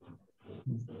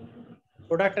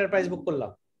 প্রোডাক্ট আর প্রাইস বুক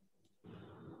করলাম।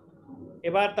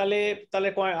 এবার তাহলে তাহলে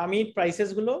আমি প্রাইসেস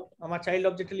গুলো আমার চাইল্ড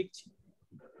অবজেক্টে লিখছি।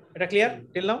 এটা ক্লিয়ার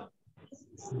টিল নাও?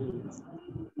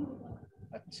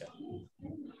 আচ্ছা,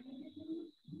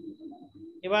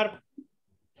 এবার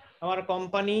আমার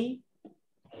কোম্পানি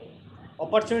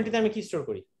অপরচুনিটিতে আমি কি স্টোর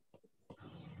করি?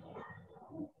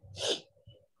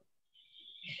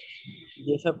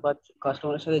 যেসব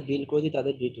কাস্টমারের সাথে ডিল করেছি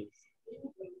তাদের ডিটেলস।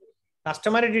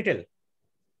 কাস্টমারের ডিটেল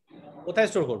কোথায়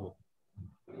স্টোর করব?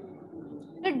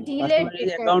 ডিলের কাস্টমারের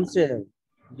অ্যাকাউন্টসে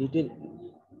ডিটেল,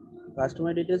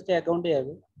 কাস্টমার ডিটেলসটা অ্যাকাউন্টে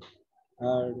যাবে।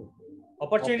 আর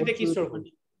অপরচুনিটিতে কি স্টোর করব?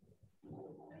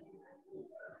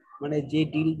 মানে যে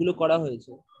ডিল গুলো করা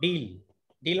হয়েছে। ডিল,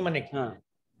 ডিল মানে কি? হ্যাঁ,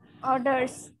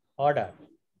 অর্ডারস, অর্ডার,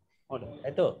 অর্ডার।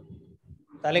 তাই তো?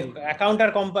 তাহলে অ্যাকাউন্ট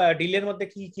আর ডিলের মধ্যে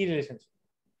কি কি রিলেশনশিপ?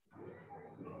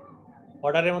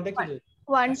 অর্ডারের মধ্যে কি?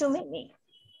 One two many.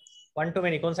 One two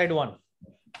many কোন সাইড 1?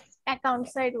 Account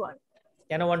side 1।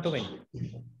 কেন ওয়ান টু মেনি?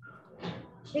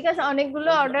 বিকজ অনেকগুলো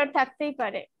অর্ডার থাকতেই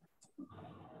পারে,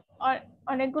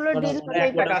 অনেকগুলো ডিল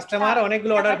হতেই পারে, কাস্টমার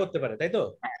অনেকগুলো অর্ডার করতে পারে, তাই তো?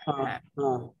 হ্যাঁ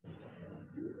হ্যাঁ,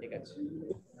 ঠিক আছে।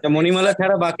 মণিমালা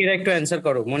ছাড়া বাকিরা একটু অ্যানসার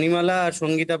করো। মণিমালা আর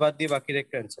সঙ্গীতা বাদ দিয়ে বাকিরা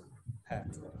একটু অ্যানসার। হ্যাঁ,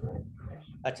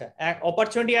 আচ্ছা,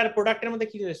 অপরচুনিটি আর প্রোডাক্টের মধ্যে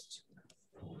কি relationship?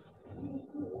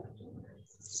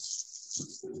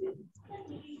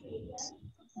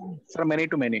 Sir many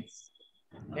two many.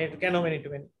 কেন মেনি টু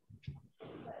মেনি?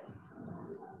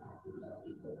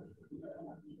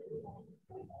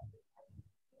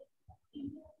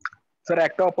 স্যার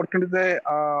একটা অপরচুনিটিতে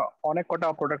অনেক কটা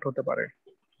প্রোডাক্ট হতে পারে।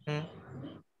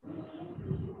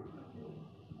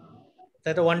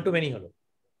 তাই তো ওয়ান টু মেনি হলো।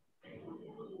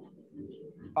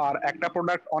 আর একটা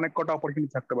প্রোডাক্ট অনেক কটা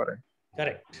অপরচুনিটি থাকতে পারে।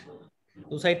 কারেক্ট।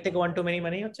 দু সাইড থেকে ওয়ান টু মেনি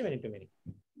মানেই হচ্ছে মেনি টু মেনি।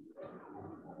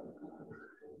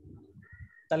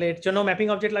 তাহলে এর জন্য ম্যাপিং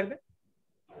অবজেক্ট লাগবে।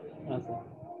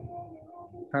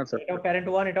 হ্যাঁ স্যার। এটাও প্যারেন্ট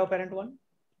 1, এটাও প্যারেন্ট 1,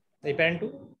 এই প্যারেন্ট 2,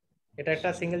 এটা একটা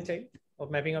single child of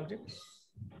mapping object.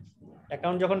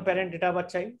 Account যখন প্যারেন্ট, এটা আবার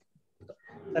চাইল্ড।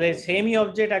 তাহলে সেমই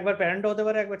অবজেক্ট একবার প্যারেন্ট হতে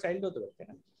পারে, একবার চাইল্ড হতে পারে, তাই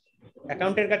না?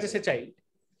 অ্যাকাউন্টের কাছে সে চাইল্ড,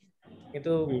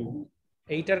 কিন্তু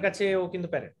এইটার কাছে ও কিন্তু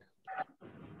প্যারেন্ট।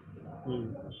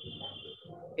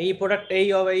 এই প্রোডাক্ট,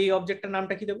 এই অবজেক্টটার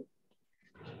নামটা কি দেবো?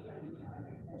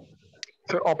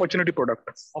 Sir opportunity product.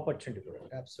 Opportunity product,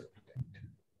 absolutely right.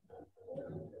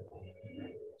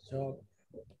 So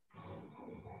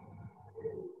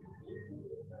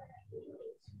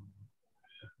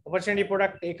opportunity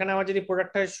product, এখানে আমার যদি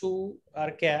প্রোডাক্ট হয় শু আর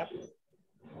ক্যাপ,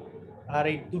 আর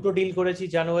এই দুটো ডিল করেছি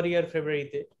জানুয়ারি আর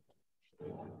ফেব্রুয়ারিতে,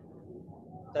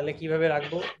 তাহলে কিভাবে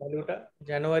রাখবো ভ্যালুটা?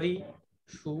 জানুয়ারি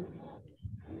শু,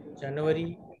 জানুয়ারি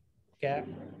ক্যাপ,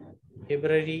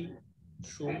 ফেব্রুয়ারি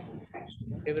শু,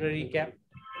 ফেব্রুয়ারি ক্যাপ,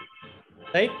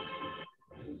 রাইট?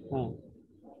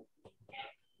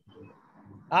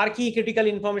 আর কি ক্রিটিক্যাল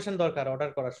ইনফরমেশন দরকার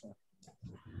অর্ডার করার সময়?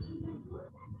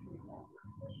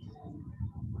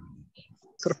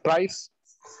 Sir price.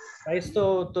 প্রাইস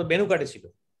তো মেনু কার্ডে ছিল।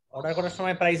 অর্ডার করার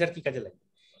সময় প্রাইস আর কি কাজে লাগে?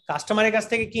 কাস্টমারের কাছ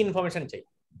থেকে কি ইনফরমেশন চাই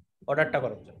অর্ডারটা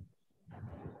করার জন্য?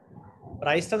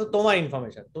 প্রাইসটা তো তোমার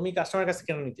ইনফরমেশন, তুমি কাস্টমারের কাছে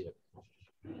কেন নিতে যাবে?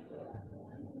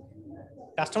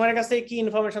 কাস্টমারের কাছ থেকে কি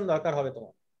ইনফরমেশন দরকার হবে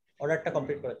তোমার অর্ডারটা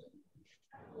কমপ্লিট করার জন্য?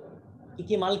 কি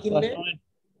কি মাল কিনবে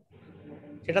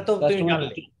সেটা তো তুমি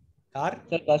জানলে। আর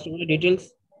স্যার কাস্টমার ডিটেইলস,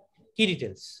 কি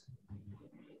ডিটেইলস?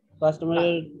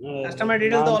 কাস্টমার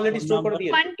ডিটেইল তো অলরেডি স্টোর করে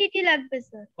দিয়েছি। কোয়ান্টিটি লাগবে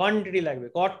স্যার, কোয়ান্টিটি লাগবে।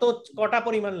 কটা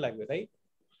পরিমাণ লাগবে, রাইট?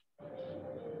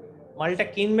 মালটা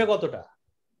কিনবে কতটা?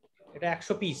 এটা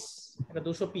 100 পিস, এটা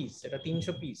 200 পিস, এটা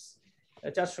 300 পিস,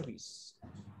 এটা 400 পিস।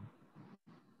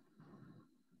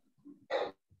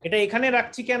 এটা এখানে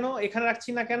রাখছি কেন, এখানে রাখছি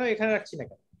না কেন, এখানে রাখছি না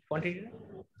কেন? কোয়ান্টিটিটা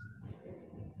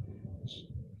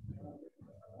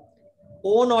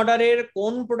কোন অর্ডারের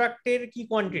কোন প্রোডাক্টের কি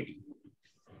কোয়ান্টিটি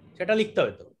সেটা লিখতে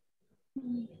হবে তো।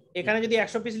 এখানে যদি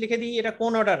 100 পিস লিখে দিই, এটা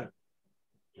কোন অর্ডার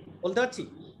বলতে পারছি?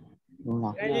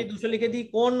 এখানে যদি 200 লিখে দিই,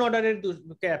 কোন অর্ডারের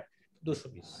 200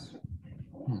 পিস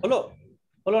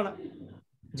হলো না?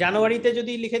 জানুয়ারিতে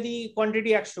যদি লিখে দিই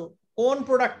কোয়ান্টিটি 100, কোন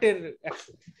প্রোডাক্টের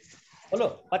 100 হলো?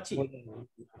 পাচ্ছি?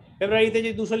 ফেব্রুয়ারিতে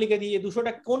যদি 200 লিখে দিই,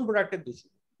 200টা কোন প্রোডাক্টের 200?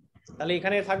 তাহলে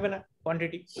এখানে থাকবে না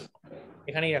কোয়ান্টিটি,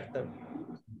 এখানেই রাখতে হবে।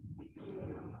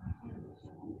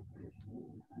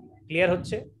 ক্লিয়ার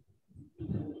হচ্ছে?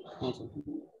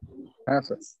 হ্যাঁ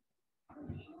স্যার।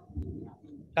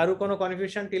 কারো কোনো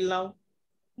কনফিউশন টিল নাও?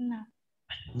 না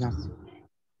না।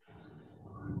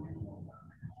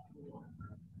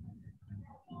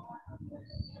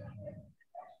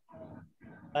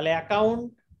 তাহলে অ্যাকাউন্ট,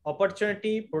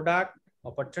 অপরচুনিটি, প্রোডাক্ট,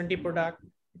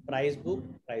 প্রাইস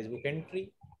বুক এন্ট্রি,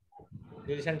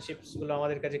 রিলেশনশিপস গুলো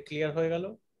আমাদের কাছে ক্লিয়ার হয়ে গেল,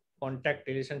 কন্ট্যাক্ট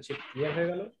রিলেশনশিপ ক্লিয়ার হয়ে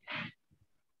গেল।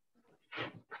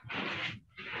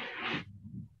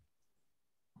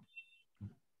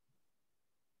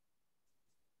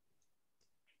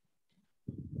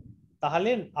 তাহলে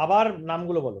আবার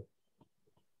নামগুলো বলো।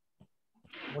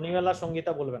 মণিমেলা,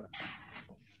 সঙ্গীতা বলবে না,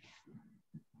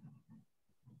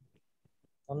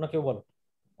 অন্য কেউ বলো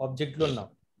অবজেক্ট গুলোর নাম।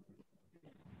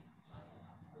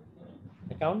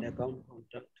 অ্যাকাউন্ট,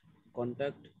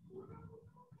 কন্ট্যাক্ট,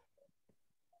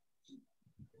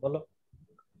 বলো।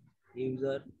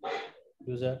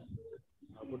 ইউজার,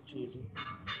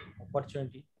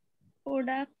 অপরচুনিটি,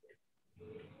 প্রোডাক্ট,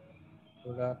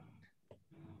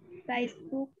 প্রাইস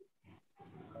বুক,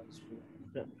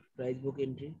 প্রাইস বুক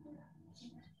এন্ট্রি,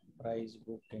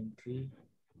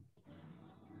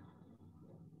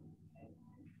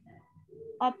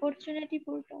 অপরচুনিটি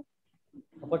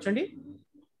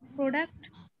প্রোডাক্ট,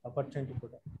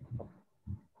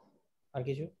 আর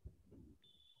কিছু?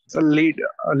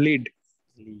 lead.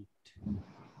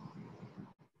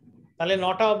 তাহলে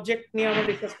 9টা অবজেক্ট নিয়ে আমরা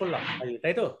ডিসকাস করলাম,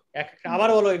 তাই তো? আবার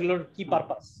বলো এগুলোর কি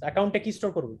পারপাস। অ্যাকাউন্টে কি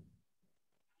স্টোর করব?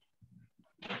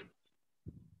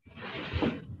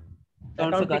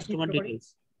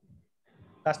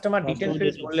 কাস্টমার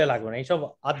ডিটেইলস বললে লাগবে না, এইসব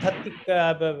আধ্যাত্মিক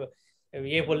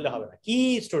ইয়ে বললে হবে না। কি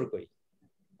স্টোর করি?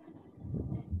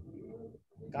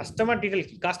 কাস্টমার ডিটেইল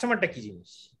কি? কাস্টমারটা কি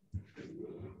জিনিস?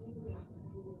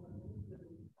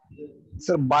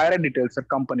 Sir, buyer details, sir,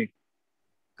 company.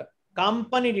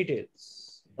 Company details,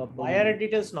 বায়ারের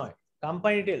ডিটেইলস নয়,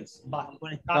 কোম্পানি ডিটেইলস।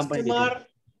 কাস্টমার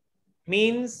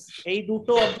মিন্স এই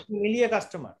দুটো মিলিয়ে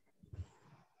কাস্টমার,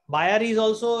 বায়ার ইজ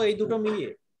অলসো এই দুটো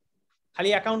মিলিয়ে, খালি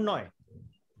অ্যাকাউন্ট নয়।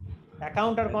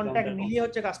 অ্যাকাউন্ট আর কন্ট্যাক্ট মিলিয়ে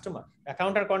হচ্ছে কাস্টমার,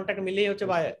 অ্যাকাউন্ট আর কন্ট্যাক্ট মিলিয়ে হচ্ছে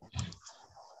বায়ার।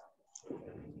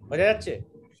 বোঝা যাচ্ছে?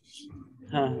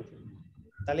 হ্যাঁ।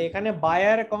 তাহলে এখানে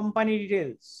buyer company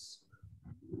details,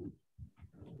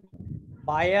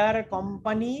 buyer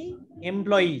company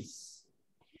employees,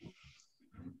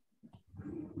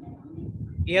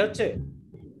 এ হচ্ছে।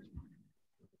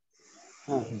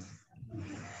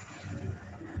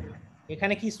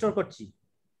 এখানে কি স্টোর করছি?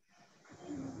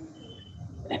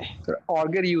 Sir,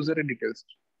 order user details.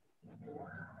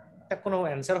 এটা কোনো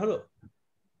অ্যানসার হলো?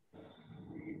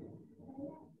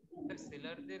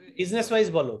 বিজনেস ওয়াইজ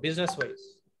বলো, বিজনেস ওয়াইজ।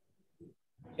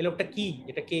 এই লোকটা কি?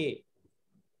 এটা কে?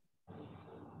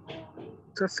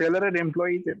 Sir, seller and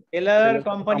employee. Seller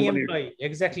company employee,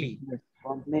 exactly.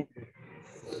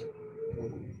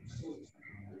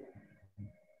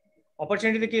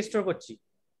 অপরচুনিটিতে কি স্টোর করছি?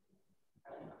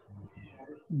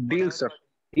 Deal, sir.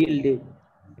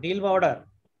 ডিল বা অর্ডার?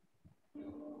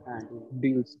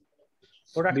 Deals.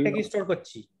 প্রোডাক্টে কি স্টোর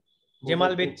করছি? যে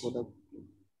মাল বেচছি,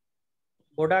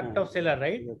 product of seller,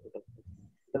 right?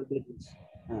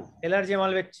 Seller যে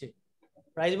মাল বেচছে।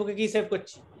 প্রাইস বুকে কি সেভ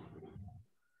করছি?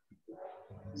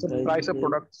 Sir, price of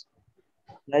products.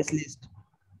 Price list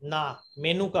না,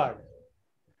 menu card.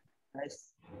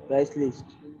 Price list.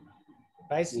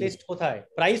 Price list কোথায়?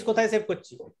 প্রাইস কোথায় সেভ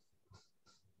করছি?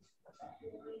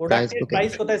 প্রোডাক্টের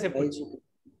প্রাইস কোথায় সেভ করছি?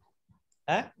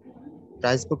 হ্যাঁ,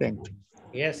 প্রাইস বুক এন্ট্রি।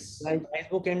 ইয়েস, প্রাইস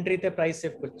বুক এন্ট্রিতে প্রাইস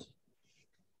সেভ করছি।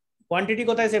 কোয়ান্টিটি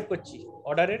কোথায় সেভ করছি?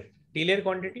 অর্ডারের, ডিলের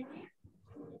কোয়ান্টিটি।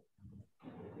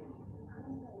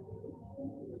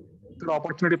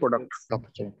 Opportunity product.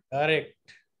 কারেক্ট।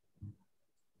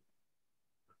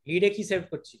 লিডে কি সেভ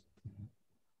করছি?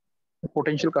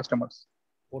 Potential customers.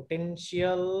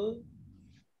 Potential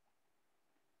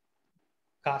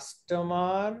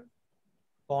customer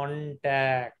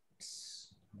contacts.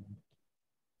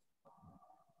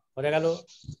 বোঝা গেল?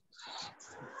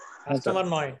 কাস্টমার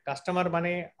নয়, কাস্টমার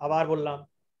মানে আবার বললাম,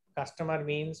 customer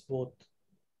means both.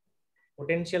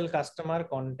 Potential customer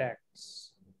contacts.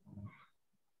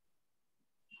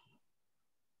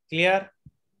 Clear?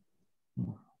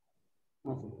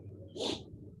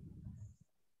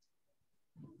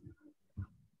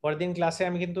 পরের দিন ক্লাসে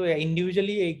আমি কিন্তু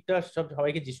ইন্ডিভিজুয়ালি এইটা সব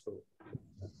সবাইকে জিজ্ঞেস করবো,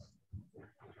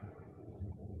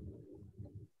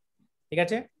 ঠিক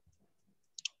আছে?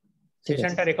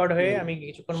 সেশনটা রেকর্ড হয়ে আমি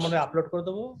কিছুক্ষণ মধ্যে আপলোড করে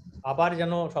দেবো, আবার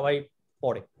যেন সবাই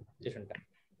পড়ে সেশনটা।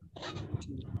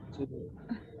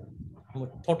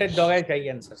 ঠোঁটের ডগায় চাই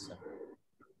অ্যান্সার, স্যার।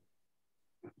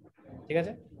 ঠিক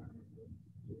আছে?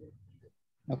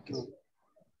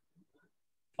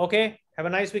 ওকে, have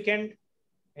a nice weekend,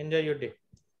 enjoy your day.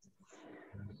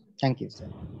 Thank you, sir.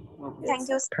 Thank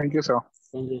you. Thank you, sir.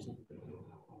 Thank you, sir.